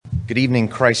Good evening,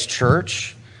 Christ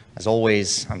Church. As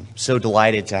always, I'm so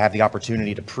delighted to have the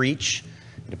opportunity to preach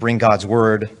and to bring God's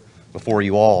Word before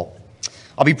you all.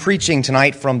 I'll be preaching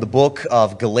tonight from the book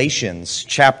of Galatians,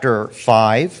 chapter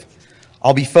 5.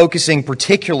 I'll be focusing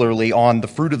particularly on the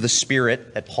fruit of the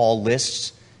Spirit that Paul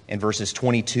lists in verses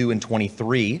 22 and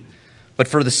 23. But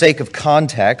for the sake of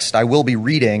context, I will be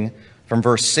reading from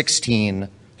verse 16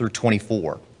 through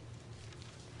 24.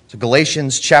 So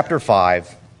Galatians chapter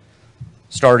 5,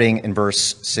 starting in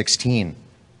verse 16.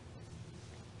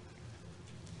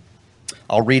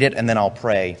 I'll read it and then I'll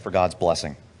pray for God's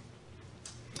blessing.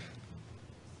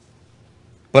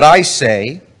 But I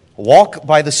say, walk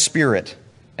by the Spirit,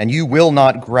 and you will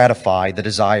not gratify the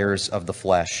desires of the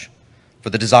flesh. For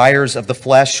the desires of the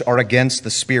flesh are against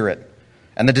the Spirit,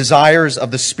 and the desires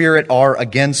of the Spirit are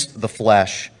against the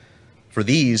flesh, for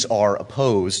these are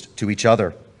opposed to each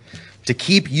other, to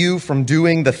keep you from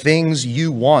doing the things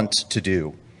you want to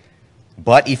do.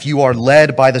 But if you are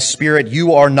led by the Spirit,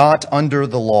 you are not under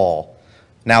the law.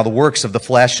 Now the works of the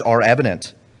flesh are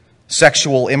evident: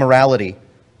 sexual immorality,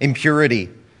 impurity,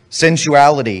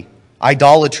 sensuality,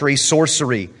 idolatry,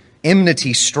 sorcery,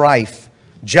 enmity, strife,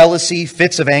 jealousy,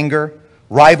 fits of anger,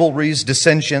 rivalries,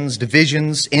 dissensions,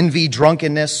 divisions, envy,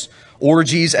 drunkenness,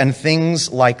 orgies, and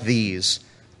things like these.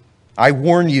 I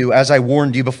warn you, as I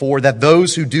warned you before, that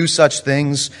those who do such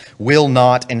things will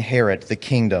not inherit the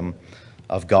kingdom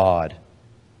of God.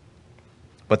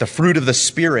 But the fruit of the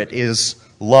Spirit is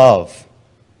love,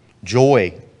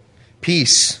 joy,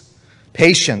 peace,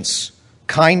 patience,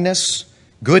 kindness,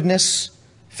 goodness,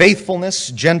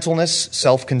 faithfulness, gentleness,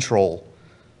 self-control.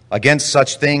 Against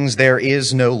such things there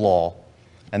is no law,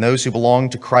 and those who belong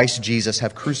to Christ Jesus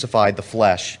have crucified the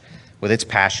flesh with its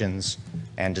passions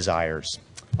and desires.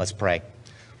 Let's pray.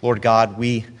 Lord God,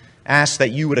 we ask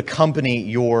that you would accompany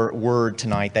your word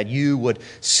tonight, that you would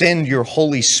send your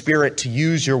Holy Spirit to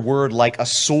use your word like a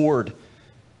sword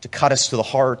to cut us to the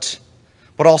heart,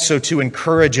 but also to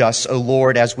encourage us, O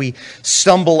Lord, as we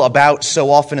stumble about so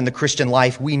often in the Christian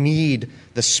life. We need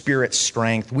the Spirit's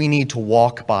strength. We need to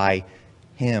walk by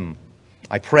Him.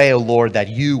 I pray, O Lord, that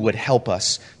you would help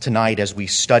us tonight as we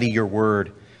study your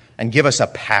word and give us a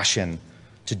passion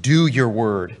to do your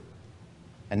word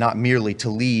and not merely to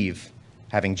leave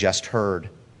having just heard.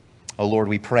 O Lord,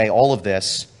 we pray all of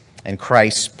this in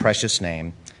Christ's precious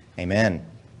name. Amen.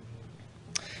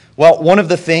 Well, one of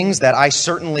the things that I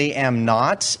certainly am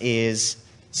not is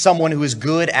someone who is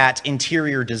good at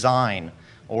interior design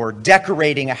or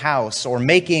decorating a house or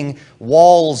making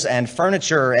walls and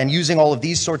furniture and using all of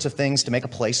these sorts of things to make a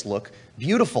place look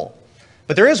beautiful.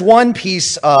 But there is one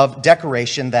piece of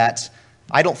decoration that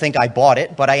I don't think I bought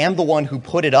it, but I am the one who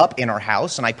put it up in our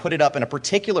house, and I put it up in a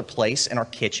particular place in our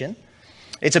kitchen.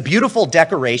 It's a beautiful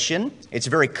decoration. It's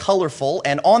very colorful,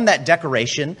 and on that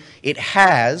decoration, it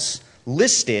has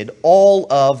listed all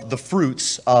of the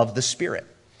fruits of the Spirit.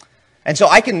 And so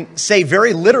I can say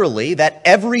very literally that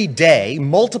every day,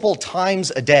 multiple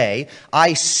times a day,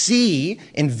 I see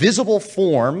in visible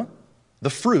form the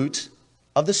fruit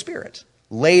of the Spirit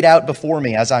laid out before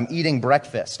me as I'm eating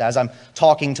breakfast, as I'm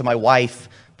talking to my wife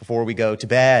before we go to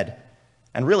bed,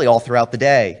 and really all throughout the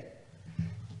day.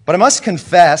 But I must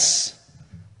confess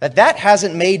that that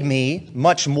hasn't made me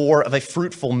much more of a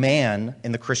fruitful man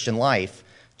in the Christian life,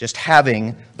 just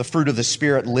having the fruit of the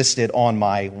Spirit listed on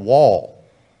my wall.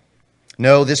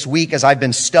 No, this week as I've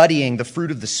been studying the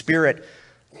fruit of the Spirit,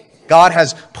 God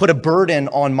has put a burden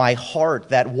on my heart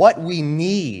that what we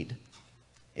need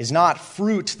is not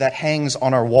fruit that hangs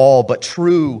on our wall, but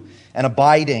true and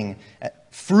abiding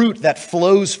fruit that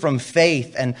flows from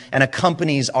faith and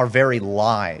accompanies our very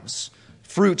lives.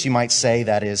 Fruit, you might say,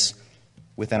 that is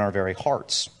within our very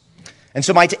hearts. And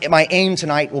so my aim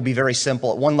tonight will be very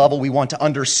simple. At one level, we want to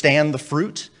understand the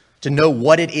fruit, to know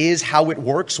what it is, how it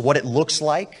works, what it looks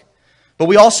like. But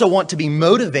we also want to be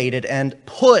motivated and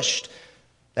pushed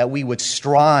that we would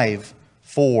strive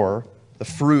for the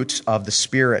fruit of the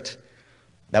Spirit,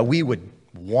 that we would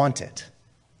want it,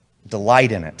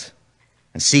 delight in it,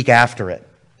 and seek after it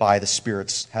by the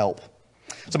Spirit's help.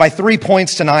 So my 3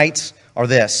 points tonight are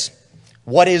this.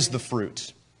 What is the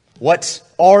fruit? What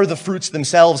are the fruits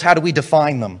themselves? How do we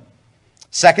define them?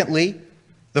 Secondly,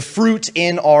 the fruit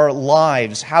in our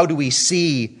lives. How do we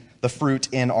see the fruit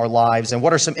in our lives? And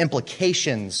what are some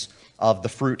implications of the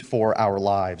fruit for our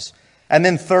lives? And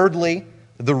then thirdly,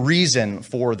 the reason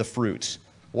for the fruit.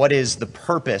 What is the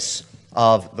purpose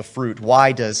of the fruit?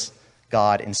 Why does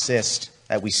God insist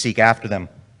that we seek after them?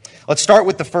 Let's start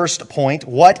with the first point.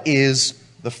 What is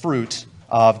the fruit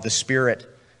of the Spirit?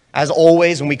 As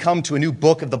always, when we come to a new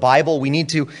book of the Bible, we need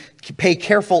to pay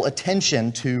careful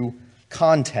attention to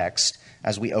context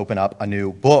as we open up a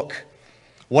new book.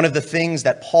 One of the things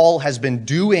that Paul has been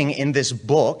doing in this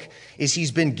book is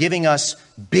he's been giving us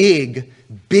big,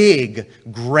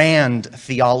 grand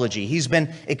theology. He's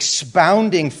been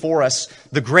expounding for us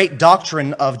the great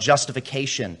doctrine of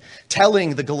justification,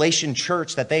 telling the Galatian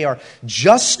church that they are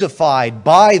justified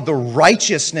by the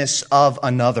righteousness of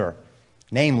another,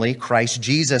 namely Christ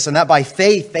Jesus, and that by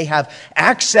faith they have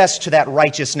access to that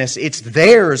righteousness. It's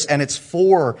theirs and it's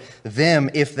for them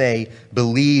if they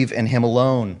believe in him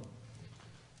alone.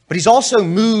 But he's also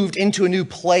moved into a new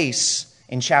place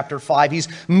in chapter 5. He's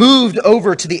moved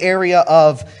over to the area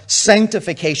of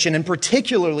sanctification, and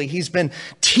particularly he's been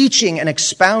teaching and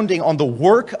expounding on the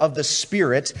work of the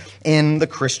Spirit in the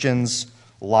Christian's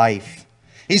life.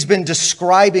 He's been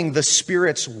describing the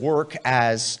Spirit's work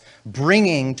as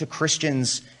bringing to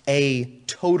Christians a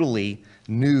totally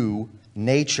new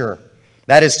nature.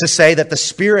 That is to say that the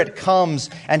Spirit comes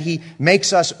and he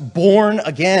makes us born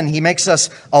again. He makes us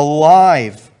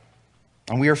alive.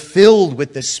 And we are filled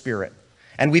with this Spirit.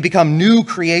 And we become new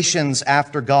creations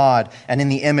after God and in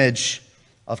the image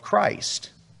of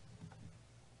Christ.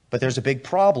 But there's a big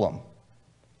problem.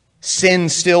 Sin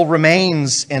still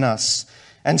remains in us.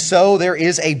 And so there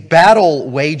is a battle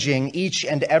waging each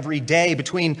and every day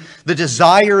between the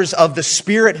desires of the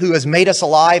Spirit who has made us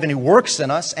alive and who works in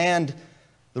us and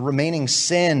the remaining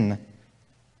sin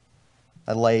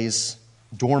that lays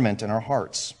dormant in our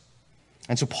hearts.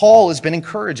 And so Paul has been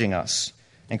encouraging us,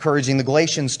 encouraging the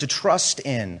Galatians to trust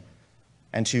in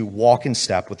and to walk in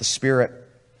step with the Spirit.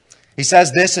 He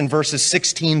says this in verses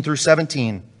 16 through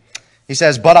 17. He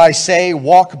says, "But I say,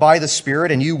 walk by the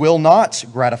Spirit, and you will not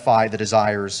gratify the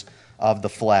desires of the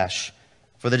flesh.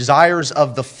 For the desires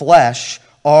of the flesh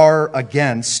are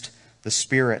against the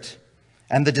Spirit,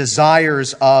 and the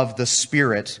desires of the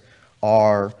Spirit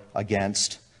are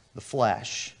against the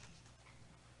flesh."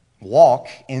 Walk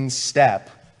in step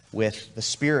with the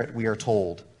Spirit, we are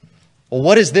told. Well,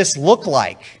 what does this look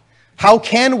like? How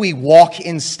can we walk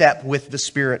in step with the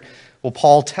Spirit? Well,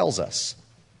 Paul tells us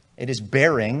it is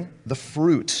bearing the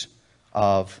fruit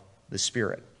of the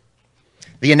Spirit.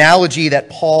 The analogy that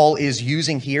Paul is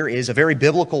using here is a very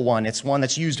biblical one. It's one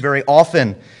that's used very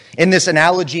often. In this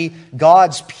analogy,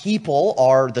 God's people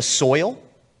are the soil.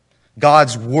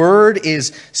 God's word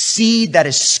is seed that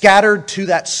is scattered to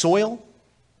that soil.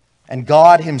 And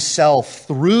God himself,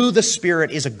 through the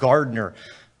Spirit, is a gardener,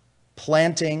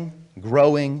 planting,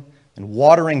 growing, and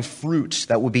watering fruit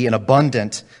that will be an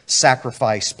abundant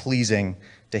sacrifice pleasing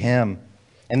to him.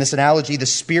 In this analogy, the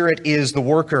Spirit is the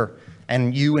worker,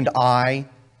 and you and I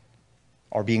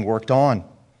are being worked on.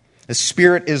 The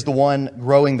Spirit is the one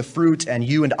growing the fruit, and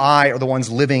you and I are the ones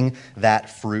living that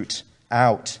fruit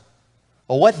out.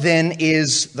 Well, what then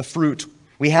is the fruit?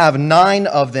 We have 9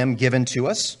 of them given to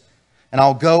us. And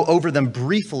I'll go over them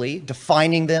briefly,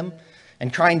 defining them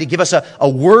and trying to give us a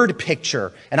word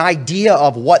picture, an idea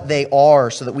of what they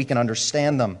are so that we can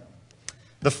understand them.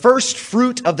 The first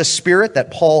fruit of the Spirit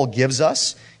that Paul gives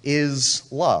us is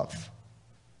love.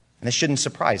 And this shouldn't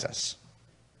surprise us.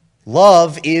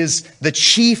 Love is the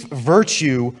chief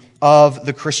virtue of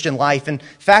the Christian life. In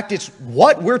fact, it's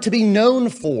what we're to be known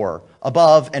for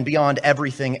above and beyond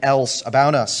everything else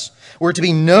about us. We're to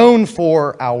be known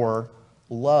for our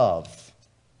love.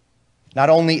 Not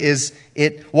only is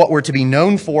it what we're to be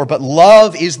known for, but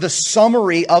love is the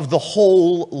summary of the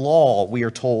whole law, we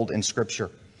are told in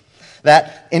Scripture.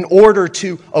 That in order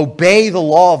to obey the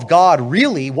law of God,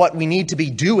 really what we need to be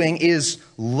doing is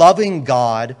loving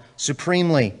God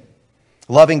supremely.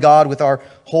 Loving God with our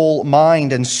whole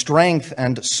mind and strength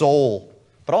and soul,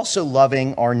 but also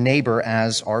loving our neighbor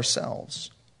as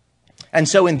ourselves. And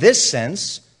so in this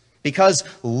sense, because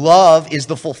love is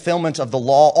the fulfillment of the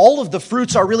law, all of the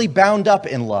fruits are really bound up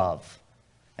in love.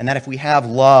 And that if we have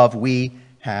love, we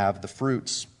have the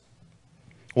fruits.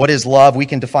 What is love? We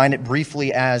can define it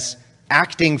briefly as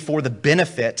acting for the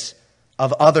benefit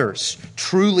of others,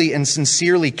 truly and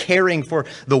sincerely caring for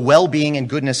the well-being and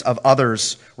goodness of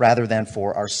others rather than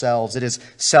for ourselves. It is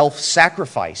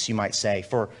self-sacrifice, you might say,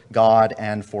 for God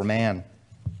and for man.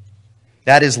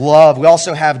 That is love. We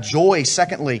also have joy,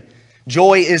 secondly.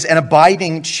 Joy is an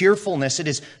abiding cheerfulness. It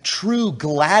is true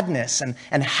gladness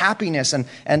and happiness and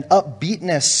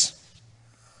upbeatness.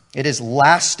 It is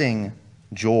lasting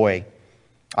joy.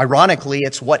 Ironically,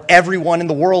 it's what everyone in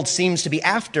the world seems to be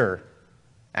after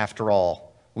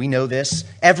all. We know this.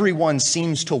 Everyone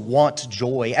seems to want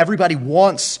joy. Everybody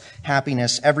wants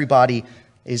happiness. Everybody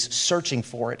is searching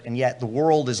for it, and yet the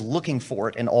world is looking for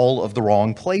it in all of the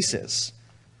wrong places.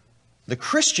 The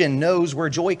Christian knows where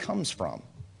joy comes from.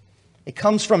 It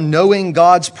comes from knowing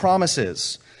God's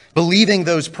promises, believing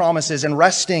those promises and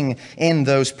resting in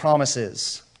those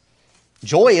promises.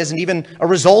 Joy isn't even a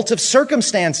result of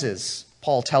circumstances,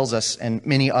 Paul tells us in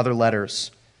many other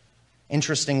letters.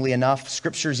 Interestingly enough,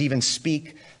 scriptures even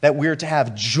speak that we're to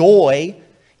have joy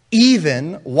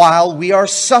even while we are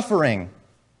suffering.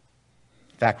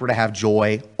 In fact, we're to have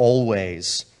joy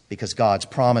always because God's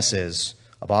promises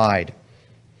abide.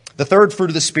 The third fruit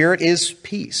of the Spirit is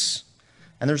peace.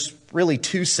 And there's really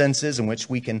two senses in which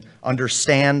we can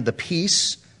understand the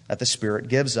peace that the Spirit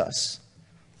gives us.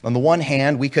 On the one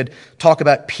hand, we could talk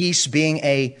about peace being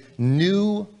a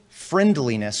new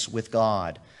friendliness with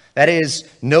God. That is,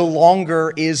 no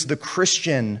longer is the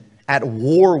Christian at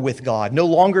war with God. No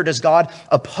longer does God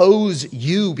oppose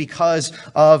you because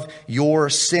of your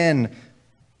sin.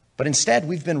 But instead,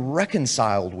 we've been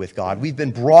reconciled with God. We've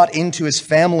been brought into His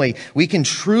family. We can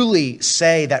truly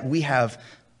say that we have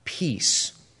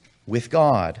peace with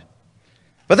God.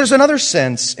 But there's another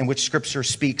sense in which Scripture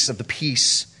speaks of the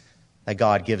peace that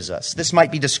God gives us. This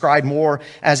might be described more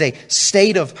as a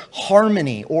state of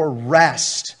harmony or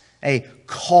rest, a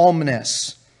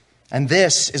calmness. And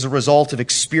this is a result of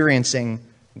experiencing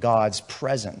God's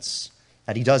presence,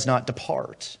 that He does not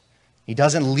depart. He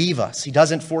doesn't leave us. He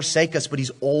doesn't forsake us, but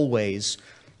He's always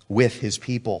with His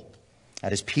people.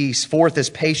 That is peace. Fourth is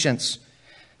patience.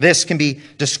 This can be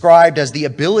described as the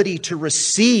ability to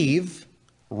receive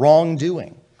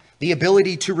wrongdoing, the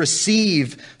ability to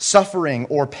receive suffering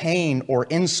or pain or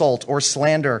insult or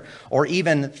slander, or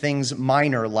even things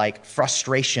minor like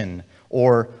frustration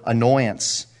or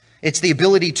annoyance. It's the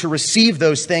ability to receive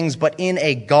those things, but in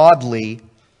a godly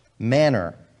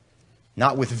manner.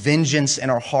 Not with vengeance in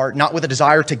our heart, not with a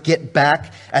desire to get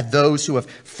back at those who have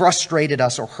frustrated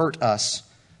us or hurt us.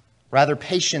 Rather,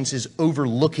 patience is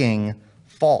overlooking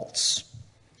faults.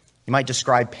 You might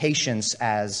describe patience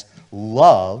as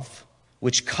love,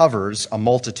 which covers a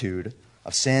multitude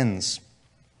of sins.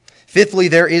 Fifthly,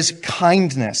 there is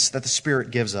kindness that the Spirit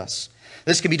gives us.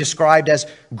 This can be described as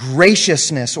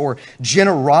graciousness or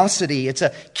generosity. It's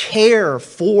a care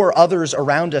for others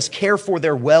around us, care for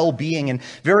their well-being in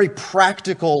very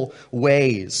practical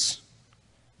ways.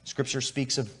 Scripture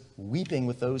speaks of weeping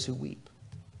with those who weep,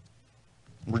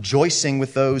 rejoicing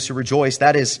with those who rejoice.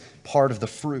 That is part of the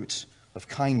fruit of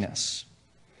kindness.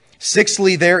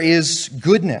 Sixthly, there is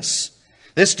goodness.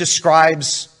 This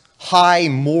describes high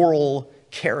moral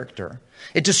character.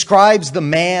 It describes the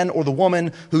man or the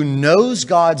woman who knows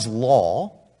God's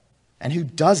law and who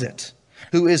does it,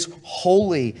 who is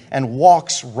holy and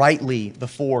walks rightly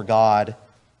before God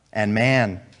and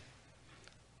man.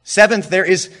 Seventh, there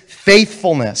is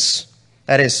faithfulness.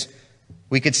 That is,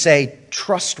 we could say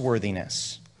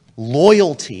trustworthiness,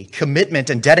 loyalty, commitment,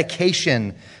 and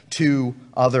dedication to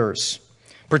others.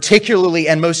 Particularly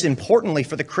and most importantly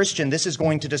for the Christian, this is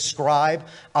going to describe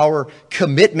our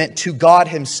commitment to God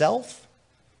Himself,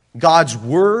 God's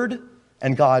Word,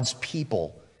 and God's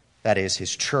people, that is,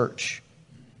 His church.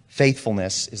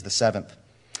 Faithfulness is the seventh.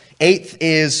 Eighth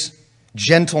is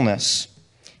gentleness.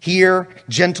 Here,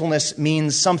 gentleness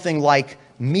means something like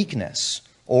meekness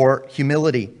or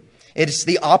humility. It's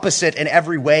the opposite in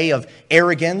every way of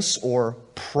arrogance or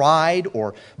pride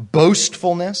or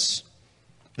boastfulness.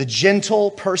 The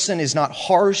gentle person is not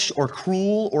harsh or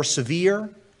cruel or severe.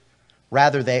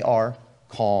 Rather, they are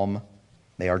calm.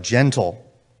 They are gentle.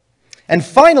 And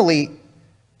finally,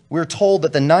 we're told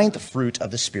that the ninth fruit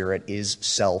of the Spirit is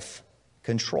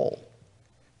self-control.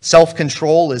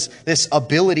 Self-control is this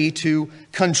ability to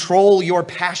control your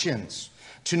passions,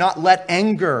 to not let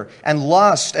anger and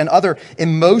lust and other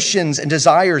emotions and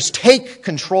desires take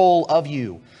control of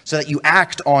you so that you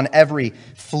act on every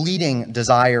fleeting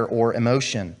desire or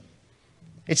emotion.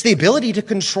 It's the ability to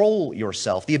control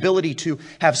yourself, the ability to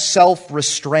have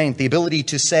self-restraint, the ability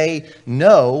to say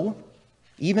no,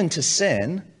 even to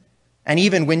sin, and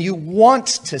even when you want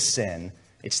to sin,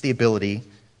 it's the ability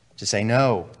to say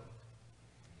no.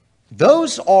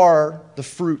 Those are the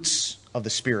fruits of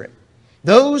the Spirit.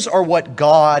 Those are what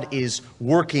God is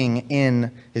working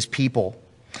in His people.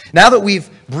 Now that we've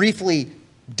briefly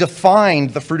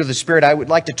defined the fruit of the Spirit, I would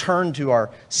like to turn to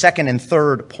our second and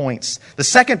third points. The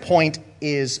second point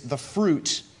is the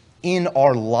fruit in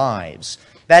our lives.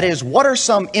 That is, what are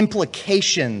some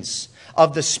implications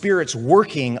of the Spirit's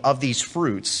working of these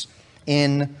fruits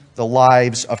in the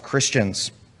lives of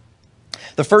Christians?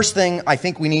 The first thing I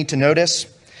think we need to notice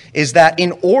is that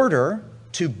in order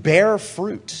to bear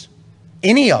fruit,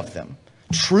 any of them,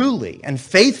 truly and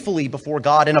faithfully before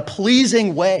God in a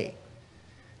pleasing way,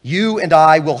 you and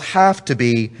I will have to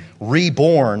be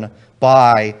reborn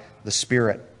by the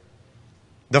Spirit.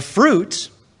 The fruit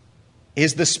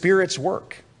is the Spirit's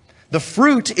work. The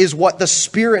fruit is what the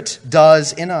Spirit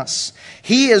does in us.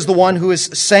 He is the one who is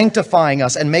sanctifying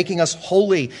us and making us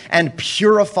holy and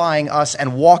purifying us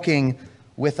and walking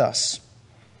with us.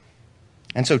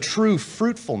 And so true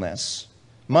fruitfulness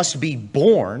must be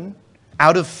born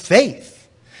out of faith,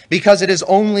 because it is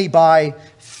only by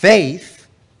faith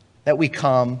that we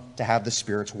come to have the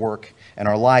Spirit's work in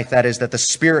our life. That is, that the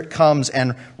Spirit comes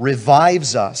and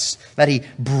revives us, that He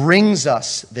brings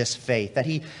us this faith, that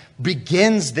He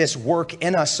begins this work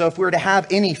in us. So if we're to have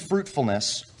any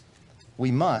fruitfulness,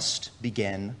 we must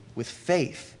begin with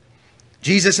faith.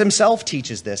 Jesus Himself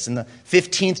teaches this in the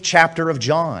 15th chapter of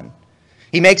John.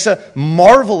 He makes a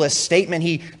marvelous statement.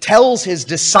 He tells His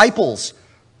disciples,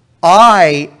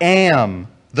 I am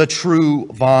the true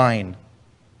vine.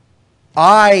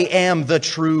 I am the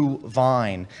true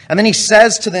vine. And then He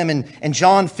says to them in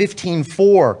John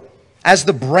 15:4, as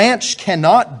the branch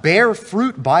cannot bear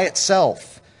fruit by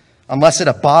itself unless it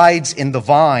abides in the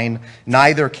vine,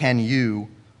 neither can you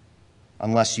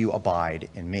unless you abide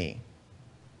in me.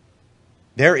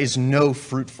 There is no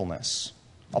fruitfulness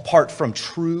apart from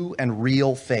true and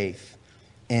real faith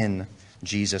in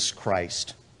Jesus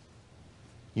Christ.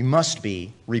 You must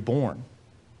be reborn.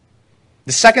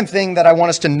 The second thing that I want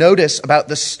us to notice about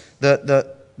this,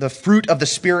 the fruit of the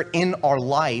Spirit in our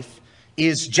life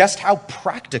is just how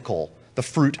practical the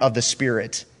fruit of the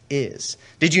Spirit is.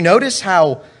 Did you notice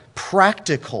how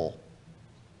practical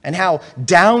and how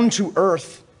down to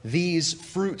earth these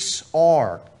fruits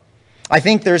are? I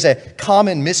think there's a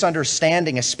common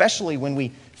misunderstanding, especially when we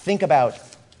think about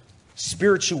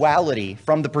spirituality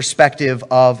from the perspective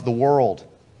of the world.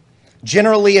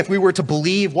 Generally, if we were to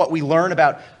believe what we learn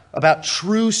about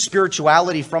true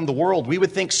spirituality from the world, we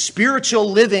would think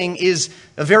spiritual living is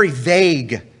a very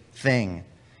vague thing.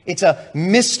 It's a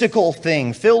mystical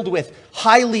thing filled with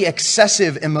highly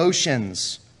excessive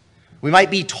emotions. We might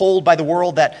be told by the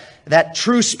world that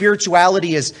true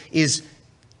spirituality is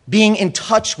being in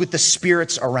touch with the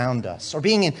spirits around us, or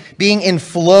being in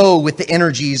flow with the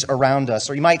energies around us.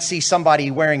 Or you might see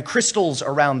somebody wearing crystals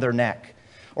around their neck,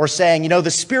 or saying,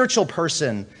 the spiritual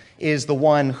person is the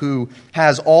one who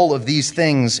has all of these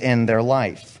things in their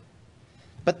life.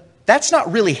 But that's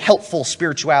not really helpful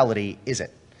spirituality, is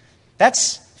it?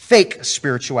 That's fake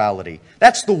spirituality.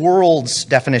 That's the world's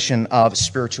definition of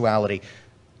spirituality.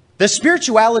 The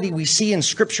spirituality we see in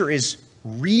Scripture is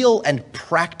real and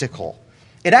practical.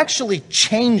 It actually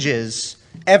changes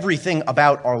everything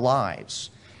about our lives.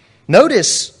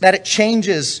 Notice that it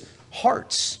changes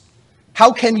hearts.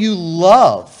 How can you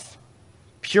love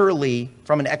purely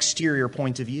from an exterior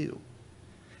point of view?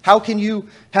 How can you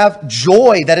have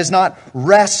joy that does not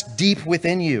rest deep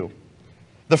within you?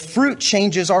 The fruit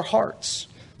changes our hearts.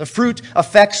 The fruit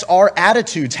affects our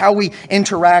attitudes, how we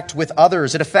interact with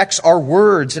others. It affects our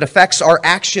words. It affects our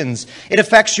actions. It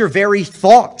affects your very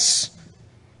thoughts.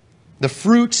 The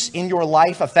fruit in your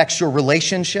life affects your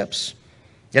relationships.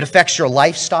 It affects your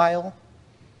lifestyle.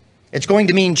 It's going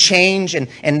to mean change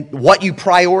in what you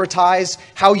prioritize,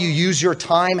 how you use your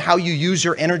time, how you use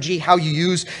your energy, how you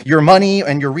use your money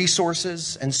and your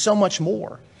resources, and so much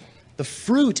more. The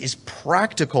fruit is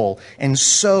practical in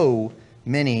so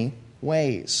many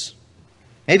ways.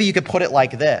 Maybe you could put it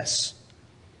like this.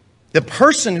 The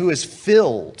person who is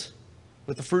filled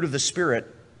with the fruit of the Spirit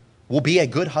will be a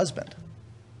good husband.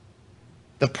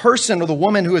 The person or the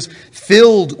woman who is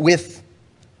filled with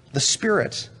the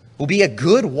Spirit will be a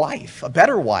good wife, a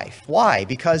better wife. Why?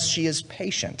 Because she is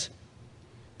patient.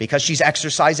 Because she's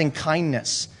exercising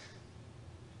kindness.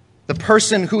 The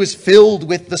person who is filled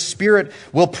with the Spirit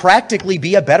will practically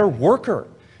be a better worker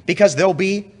because they'll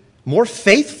be more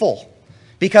faithful,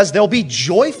 because they'll be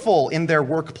joyful in their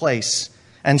workplace,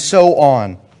 and so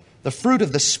on. The fruit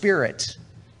of the Spirit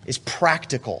is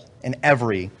practical in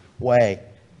every way.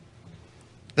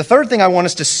 The third thing I want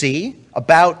us to see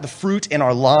about the fruit in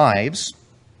our lives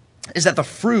is that the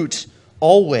fruit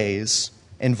always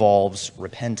involves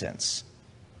repentance.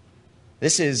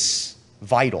 This is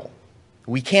vital.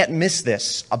 We can't miss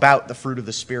this about the fruit of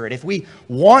the Spirit. If we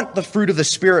want the fruit of the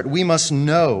Spirit, we must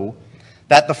know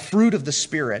that the fruit of the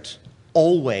Spirit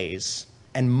always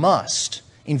and must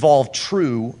involve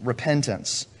true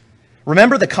repentance.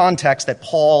 Remember the context that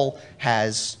Paul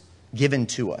has given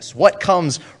to us. What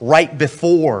comes right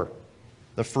before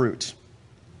the fruit?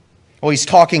 Well, he's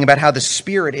talking about how the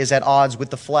Spirit is at odds with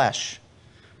the flesh.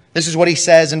 This is what he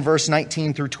says in verse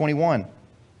 19 through 21.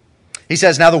 He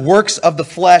says, "Now the works of the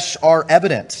flesh are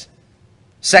evident: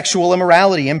 sexual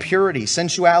immorality, impurity,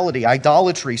 sensuality,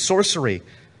 idolatry, sorcery,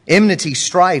 enmity,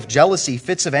 strife, jealousy,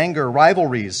 fits of anger,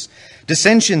 rivalries,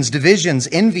 dissensions, divisions,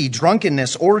 envy,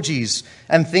 drunkenness, orgies,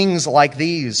 and things like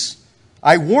these.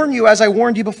 I warn you, as I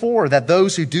warned you before, that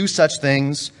those who do such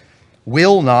things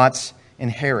will not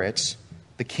inherit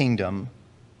the kingdom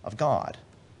of God.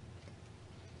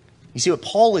 You see, what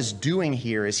Paul is doing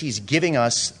here is he's giving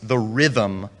us the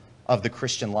rhythm of the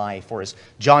Christian life, or as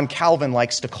John Calvin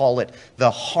likes to call it, the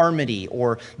harmony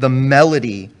or the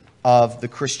melody of the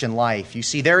Christian life. You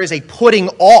see, there is a putting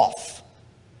off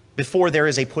before there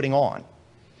is a putting on.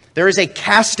 There is a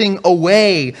casting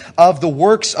away of the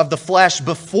works of the flesh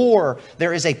before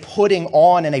there is a putting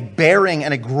on and a bearing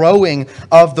and a growing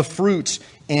of the fruit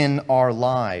in our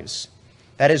lives.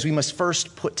 That is, we must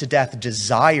first put to death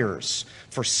desires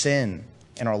for sin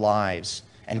in our lives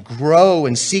and grow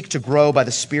and seek to grow by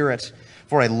the Spirit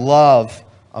for a love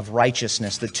of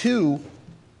righteousness. The two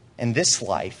in this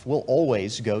life will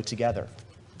always go together.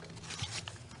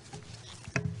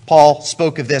 Paul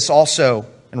spoke of this also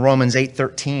in Romans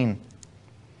 8:13.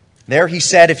 There he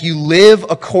said, if you live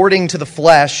according to the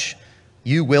flesh,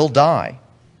 you will die.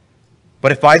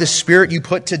 But if by the Spirit you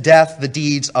put to death the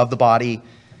deeds of the body,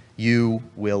 you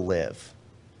will live.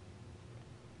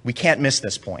 We can't miss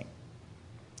this point.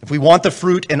 If we want the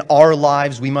fruit in our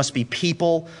lives, we must be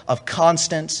people of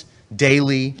constant,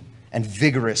 daily, and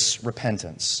vigorous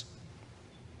repentance.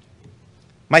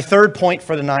 My third point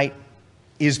for the night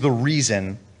is the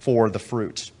reason for the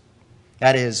fruit.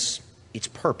 That is, its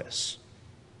purpose.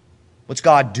 What's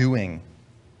God doing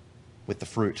with the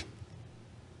fruit?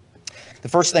 The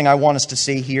first thing I want us to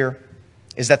see here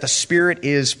is that the Spirit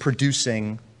is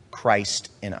producing Christ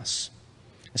in us.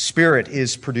 The Spirit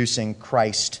is producing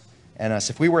Christ in us.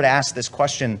 If we were to ask this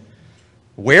question,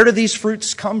 where do these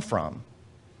fruits come from?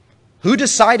 Who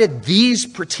decided these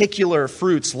particular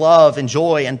fruits, love and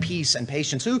joy and peace and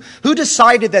patience? Who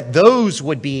decided that those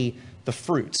would be the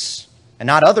fruits and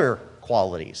not other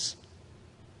qualities?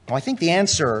 Well, I think the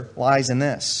answer lies in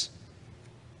this,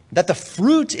 that the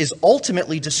fruit is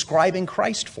ultimately describing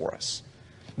Christ for us.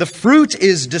 The fruit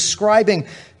is describing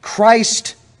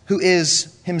Christ, who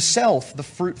is himself the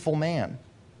fruitful man.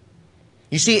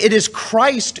 You see, it is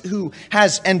Christ who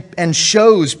has and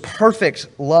shows perfect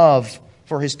love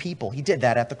for his people. He did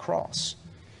that at the cross.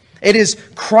 It is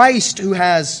Christ who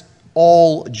has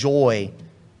all joy,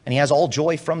 and he has all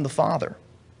joy from the Father.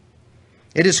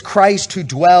 It is Christ who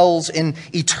dwells in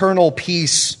eternal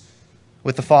peace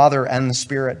with the Father and the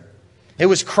Spirit. It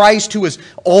was Christ who was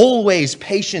always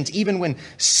patient, even when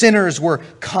sinners were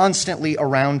constantly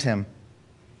around him.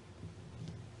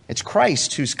 It's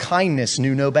Christ whose kindness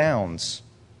knew no bounds.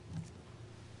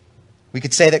 We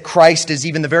could say that Christ is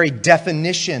even the very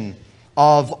definition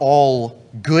of all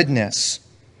goodness.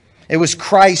 It was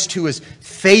Christ who was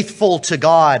faithful to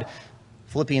God.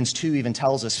 Philippians 2 even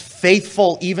tells us,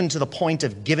 faithful even to the point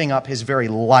of giving up his very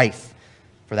life,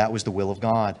 for that was the will of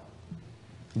God.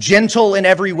 Gentle in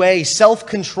every way,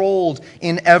 self-controlled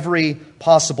in every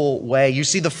possible way. You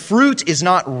see, the fruit is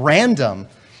not random.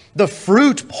 The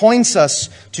fruit points us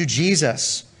to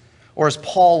Jesus. Or as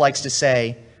Paul likes to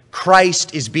say,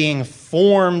 Christ is being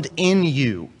formed in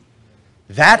you.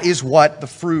 That is what the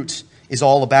fruit is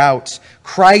all about.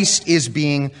 Christ is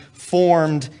being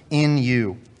formed in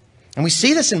you. And we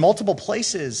see this in multiple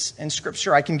places in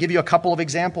Scripture. I can give you a couple of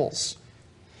examples.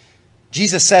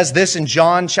 Jesus says this in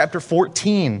John chapter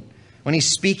 14 when he's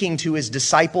speaking to his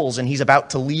disciples and he's about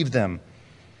to leave them.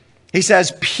 He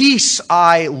says, peace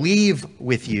I leave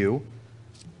with you,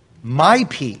 my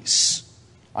peace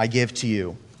I give to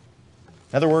you.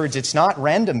 In other words, it's not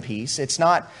random peace. It's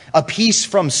not a peace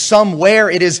from somewhere.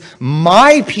 It is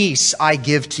my peace I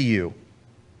give to you.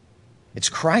 It's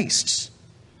Christ's.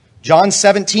 John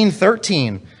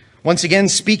 17:13, once again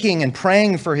speaking and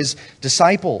praying for his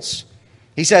disciples.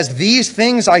 He says, these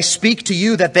things I speak to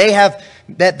you that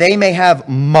they may have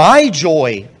my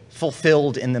joy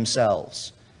fulfilled in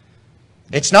themselves.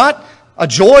 It's not a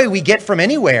joy we get from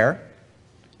anywhere.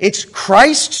 It's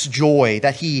Christ's joy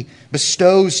that he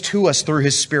bestows to us through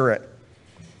his Spirit.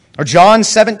 Or John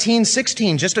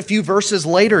 17:16, just a few verses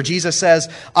later, Jesus says,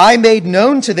 I made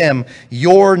known to them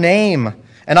your name,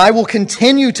 and I will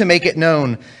continue to make it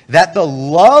known, that the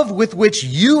love with which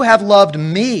you have loved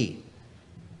me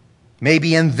may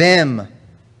be in them,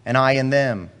 and I in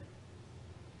them.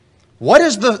 What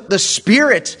is the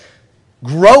Spirit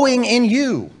growing in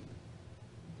you?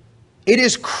 It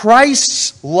is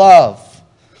Christ's love.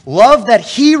 Love that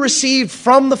he received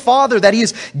from the Father, that he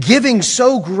is giving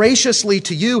so graciously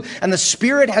to you. And the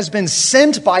Spirit has been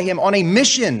sent by him on a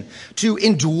mission to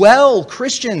indwell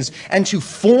Christians and to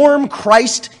form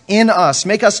Christ in us,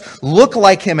 make us look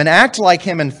like him and act like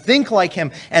him and think like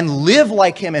him and live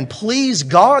like him and please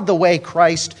God the way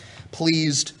Christ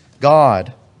pleased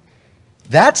God.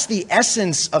 That's the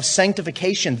essence of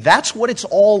sanctification. That's what it's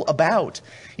all about.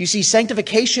 You see,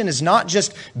 sanctification is not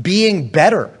just being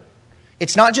better.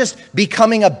 It's not just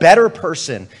becoming a better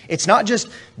person. It's not just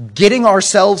getting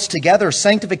ourselves together.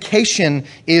 Sanctification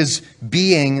is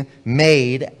being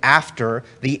made after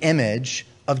the image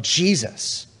of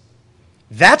Jesus.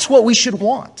 That's what we should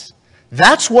want.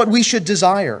 That's what we should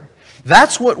desire.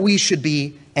 That's what we should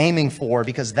be aiming for,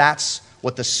 because that's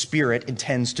what the Spirit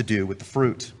intends to do with the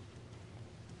fruit.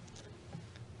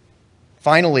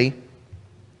 Finally,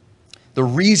 the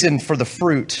reason for the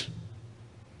fruit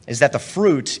is that the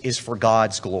fruit is for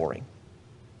God's glory.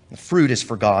 The fruit is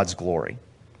for God's glory.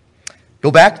 Go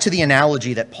back to the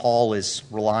analogy that Paul is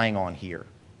relying on here.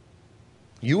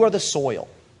 You are the soil.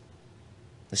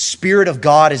 The Spirit of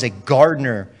God is a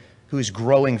gardener who is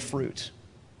growing fruit.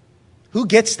 Who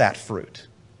gets that fruit?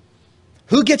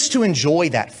 Who gets to enjoy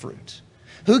that fruit?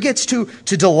 Who gets to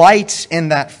delight in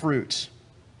that fruit?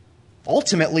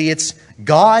 Ultimately, it's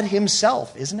God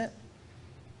Himself, isn't it?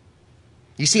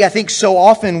 You see, I think so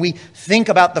often we think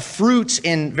about the fruit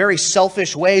in very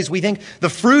selfish ways. We think the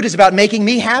fruit is about making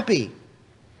me happy.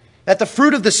 That the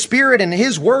fruit of the Spirit and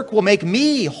His work will make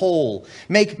me whole,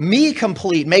 make me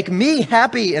complete, make me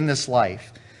happy in this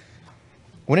life.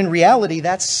 When in reality,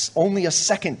 that's only a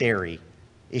secondary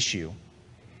issue.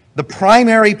 The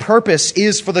primary purpose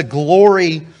is for the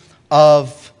glory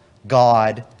of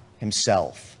God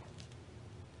Himself.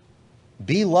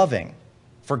 Be loving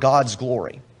for God's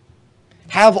glory.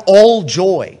 Have all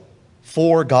joy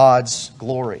for God's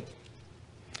glory.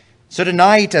 So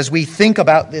tonight, as we think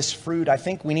about this fruit, I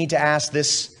think we need to ask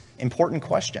this important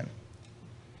question.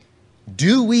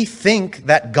 Do we think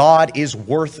that God is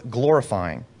worth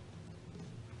glorifying?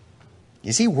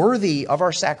 Is He worthy of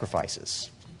our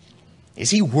sacrifices? Is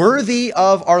He worthy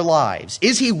of our lives?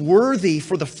 Is He worthy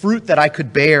for the fruit that I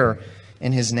could bear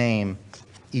in His name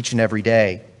each and every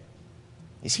day?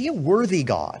 Is He a worthy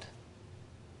God?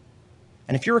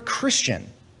 And if you're a Christian,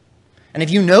 and if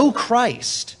you know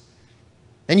Christ,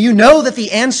 then you know that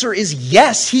the answer is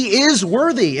yes, He is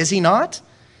worthy, is He not?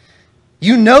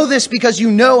 You know this because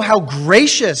you know how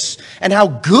gracious and how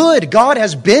good God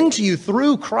has been to you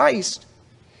through Christ.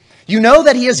 You know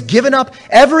that He has given up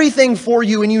everything for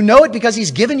you, and you know it because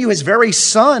He's given you His very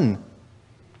Son.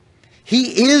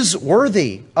 He is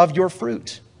worthy of your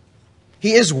fruit.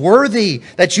 He is worthy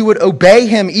that you would obey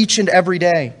Him each and every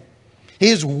day. He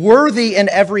is worthy in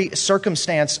every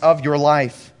circumstance of your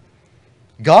life.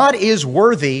 God is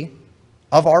worthy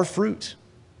of our fruit.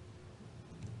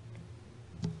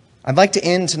 I'd like to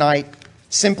end tonight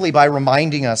simply by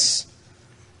reminding us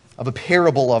of a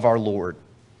parable of our Lord.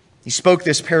 He spoke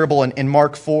this parable in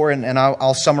Mark 4, and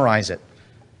I'll summarize it.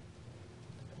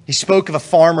 He spoke of a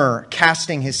farmer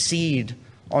casting his seed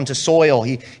onto soil.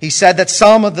 He said that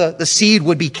some of the seed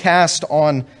would be cast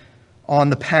on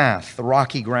the path, the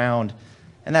rocky ground,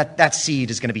 and that seed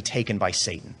is going to be taken by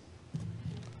Satan.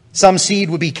 Some seed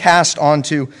would be cast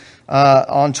onto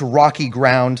rocky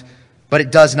ground, but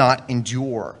it does not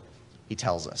endure, he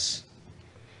tells us.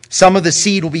 Some of the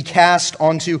seed will be cast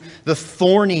onto the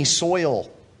thorny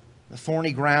soil, the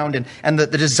thorny ground, and the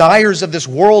desires of this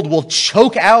world will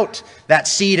choke out that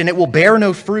seed and it will bear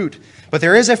no fruit. But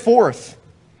there is a fourth.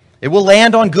 It will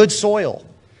land on good soil.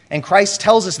 And Christ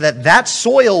tells us that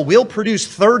soil will produce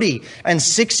 30 and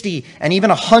 60 and even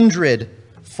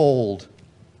 100-fold.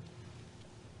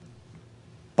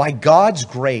 By God's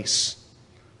grace,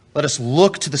 let us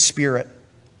look to the Spirit.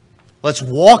 Let's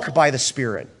walk by the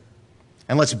Spirit.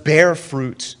 And let's bear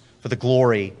fruit for the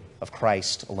glory of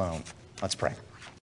Christ alone. Let's pray.